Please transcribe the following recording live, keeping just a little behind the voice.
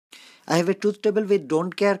I have a truth table with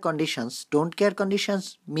don't care conditions. Don't care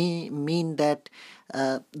conditions mean that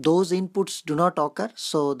those inputs do not occur,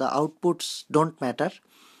 so the outputs don't matter.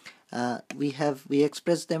 We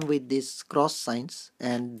express them with these cross signs,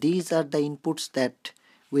 and these are the inputs that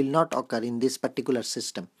will not occur in this particular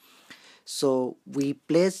system. So we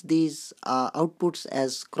place these outputs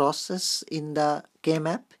as crosses in the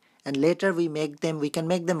K-map, and later we can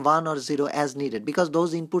make them 1 or 0 as needed, because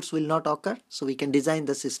those inputs will not occur, so we can design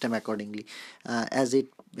the system accordingly, as it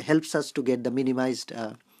helps us to get the minimized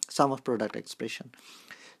sum of product expression.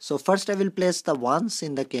 So first I will place the ones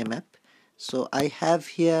in the K-map. So I have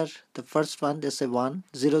here the first one, there's a 1,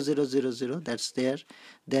 0, 0, 0, 0, that's there.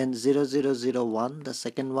 Then 0, 0, 0, 1, the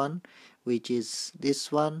second one, which is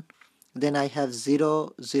this one. Then I have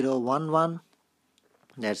 0, 0, 1, 1,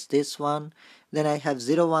 that's this one. Then I have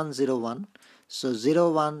 0, 1, 0, 1. So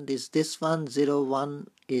 0, 1 is this one, 0, 1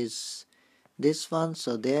 is this one,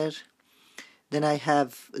 so there. Then I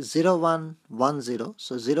have 0, 1, 1, 0.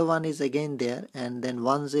 So 0, 1 is again there, and then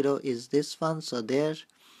 1, 0 is this one, so there.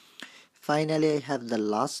 Finally, I have the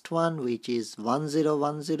last one, which is 1, 0,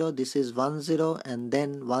 1, 0. This is 1, 0, and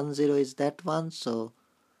then 1, 0 is that one. So,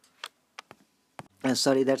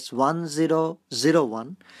 sorry, that's 1, 0, 0,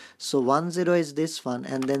 1. So 1, 0 is this one,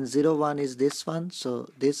 and then 0, 1 is this one. So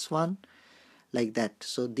this one, like that.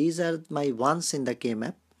 So these are my ones in the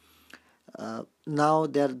K-map. Now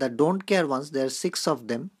there are the don't care ones. There are 6 of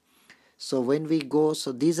them. So when we go,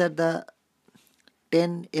 so these are the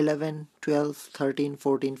 10, 11, 12, 13,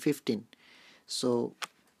 14, 15. So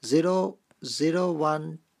 0, 0,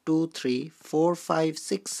 1, 2, 3, 4, 5,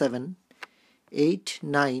 6, 7, 8,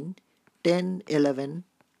 9, 10, 11,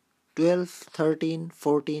 12, 13,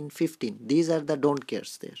 14, 15. These are the don't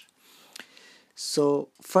cares there. So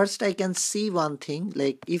first I can see one thing,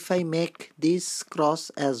 like if I make this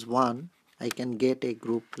cross as 1, I can get a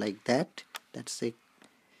group like that. That's a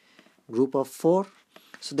group of 4.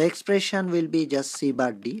 So the expression will be just C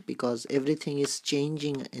bar D, because everything is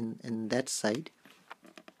changing in that side.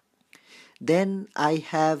 Then I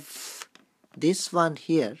have this one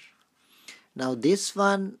here. Now this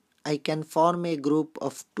one I can form a group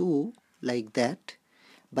of 2 like that,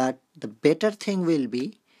 but the better thing will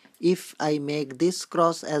be if I make this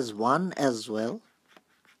cross as 1 as well,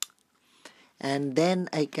 and then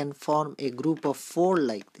I can form a group of 4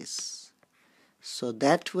 like this. So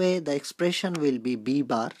that way the expression will be B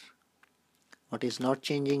bar, what is not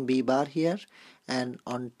changing B bar here, and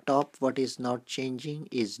on top what is not changing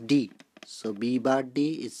is D. So B bar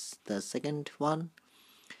D is the second one.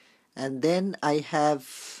 And then I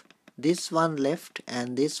have this one left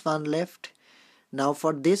and this one left. Now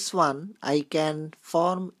for this one I can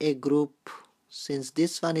form a group, since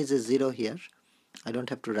this one is a 0 here. I don't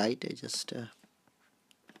have to write, I just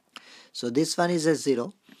so this one is a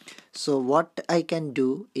 0. So what I can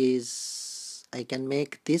do is I can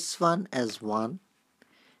make this one as 1,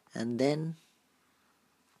 and then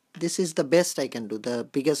this is the best I can do. The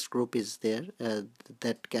biggest group is there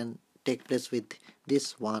that can take place with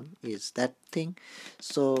this one is that thing.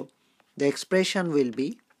 So the expression will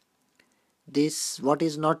be this, what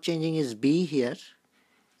is not changing is B here,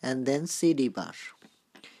 and then CD bar.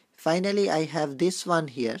 Finally I have this one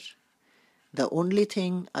here. The only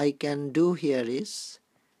thing I can do here is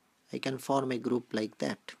I can form a group like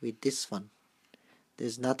that with this one.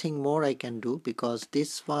 There's nothing more I can do, because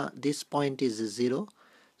this point is a 0,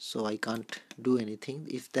 so I can't do anything.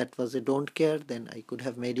 If that was a don't care, then I could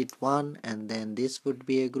have made it 1, and then this would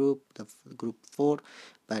be a group, the group 4,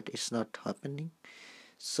 but it's not happening.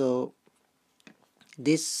 So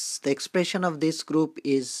the expression of this group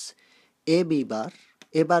is A bar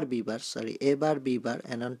B bar,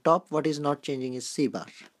 and on top what is not changing is C bar.